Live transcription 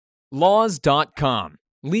Laws.com,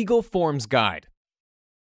 Legal Forms Guide.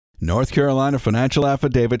 North Carolina Financial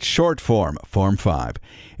Affidavit Short Form, Form 5.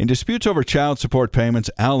 In disputes over child support payments,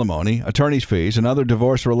 alimony, attorney's fees, and other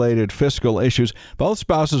divorce-related fiscal issues, both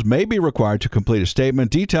spouses may be required to complete a statement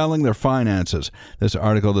detailing their finances. This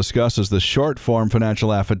article discusses the Short Form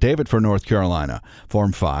Financial Affidavit for North Carolina.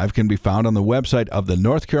 Form 5 can be found on the website of the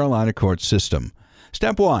North Carolina court system.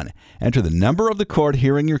 Step 1. Enter the number of the court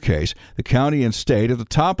hearing your case, the county and state at the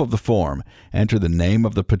top of the form. Enter the name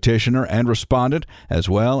of the petitioner and respondent, as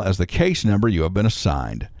well as the case number you have been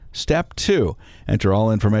assigned. Step 2. Enter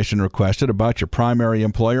all information requested about your primary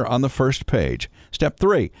employer on the first page. Step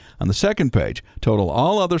 3. On the second page, total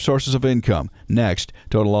all other sources of income. Next,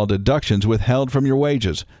 total all deductions withheld from your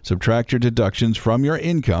wages. Subtract your deductions from your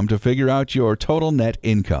income to figure out your total net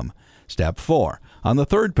income. Step 4. On the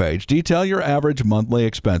third page, detail your average monthly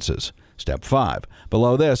expenses. Step 5.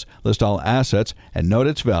 Below this, list all assets and note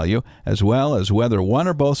its value, as well as whether one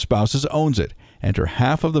or both spouses owns it. Enter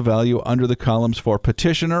half of the value under the columns for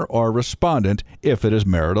petitioner or respondent if it is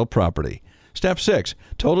marital property. Step 6.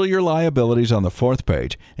 Total your liabilities on the fourth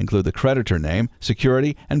page. Include the creditor name,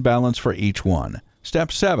 security, and balance for each one.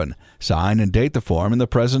 Step 7. Sign and date the form in the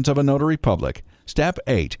presence of a notary public. Step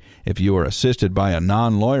 8. If you are assisted by a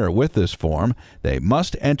non-lawyer with this form, they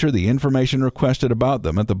must enter the information requested about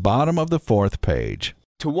them at the bottom of the fourth page.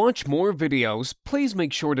 To watch more videos, please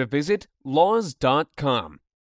make sure to visit laws.com.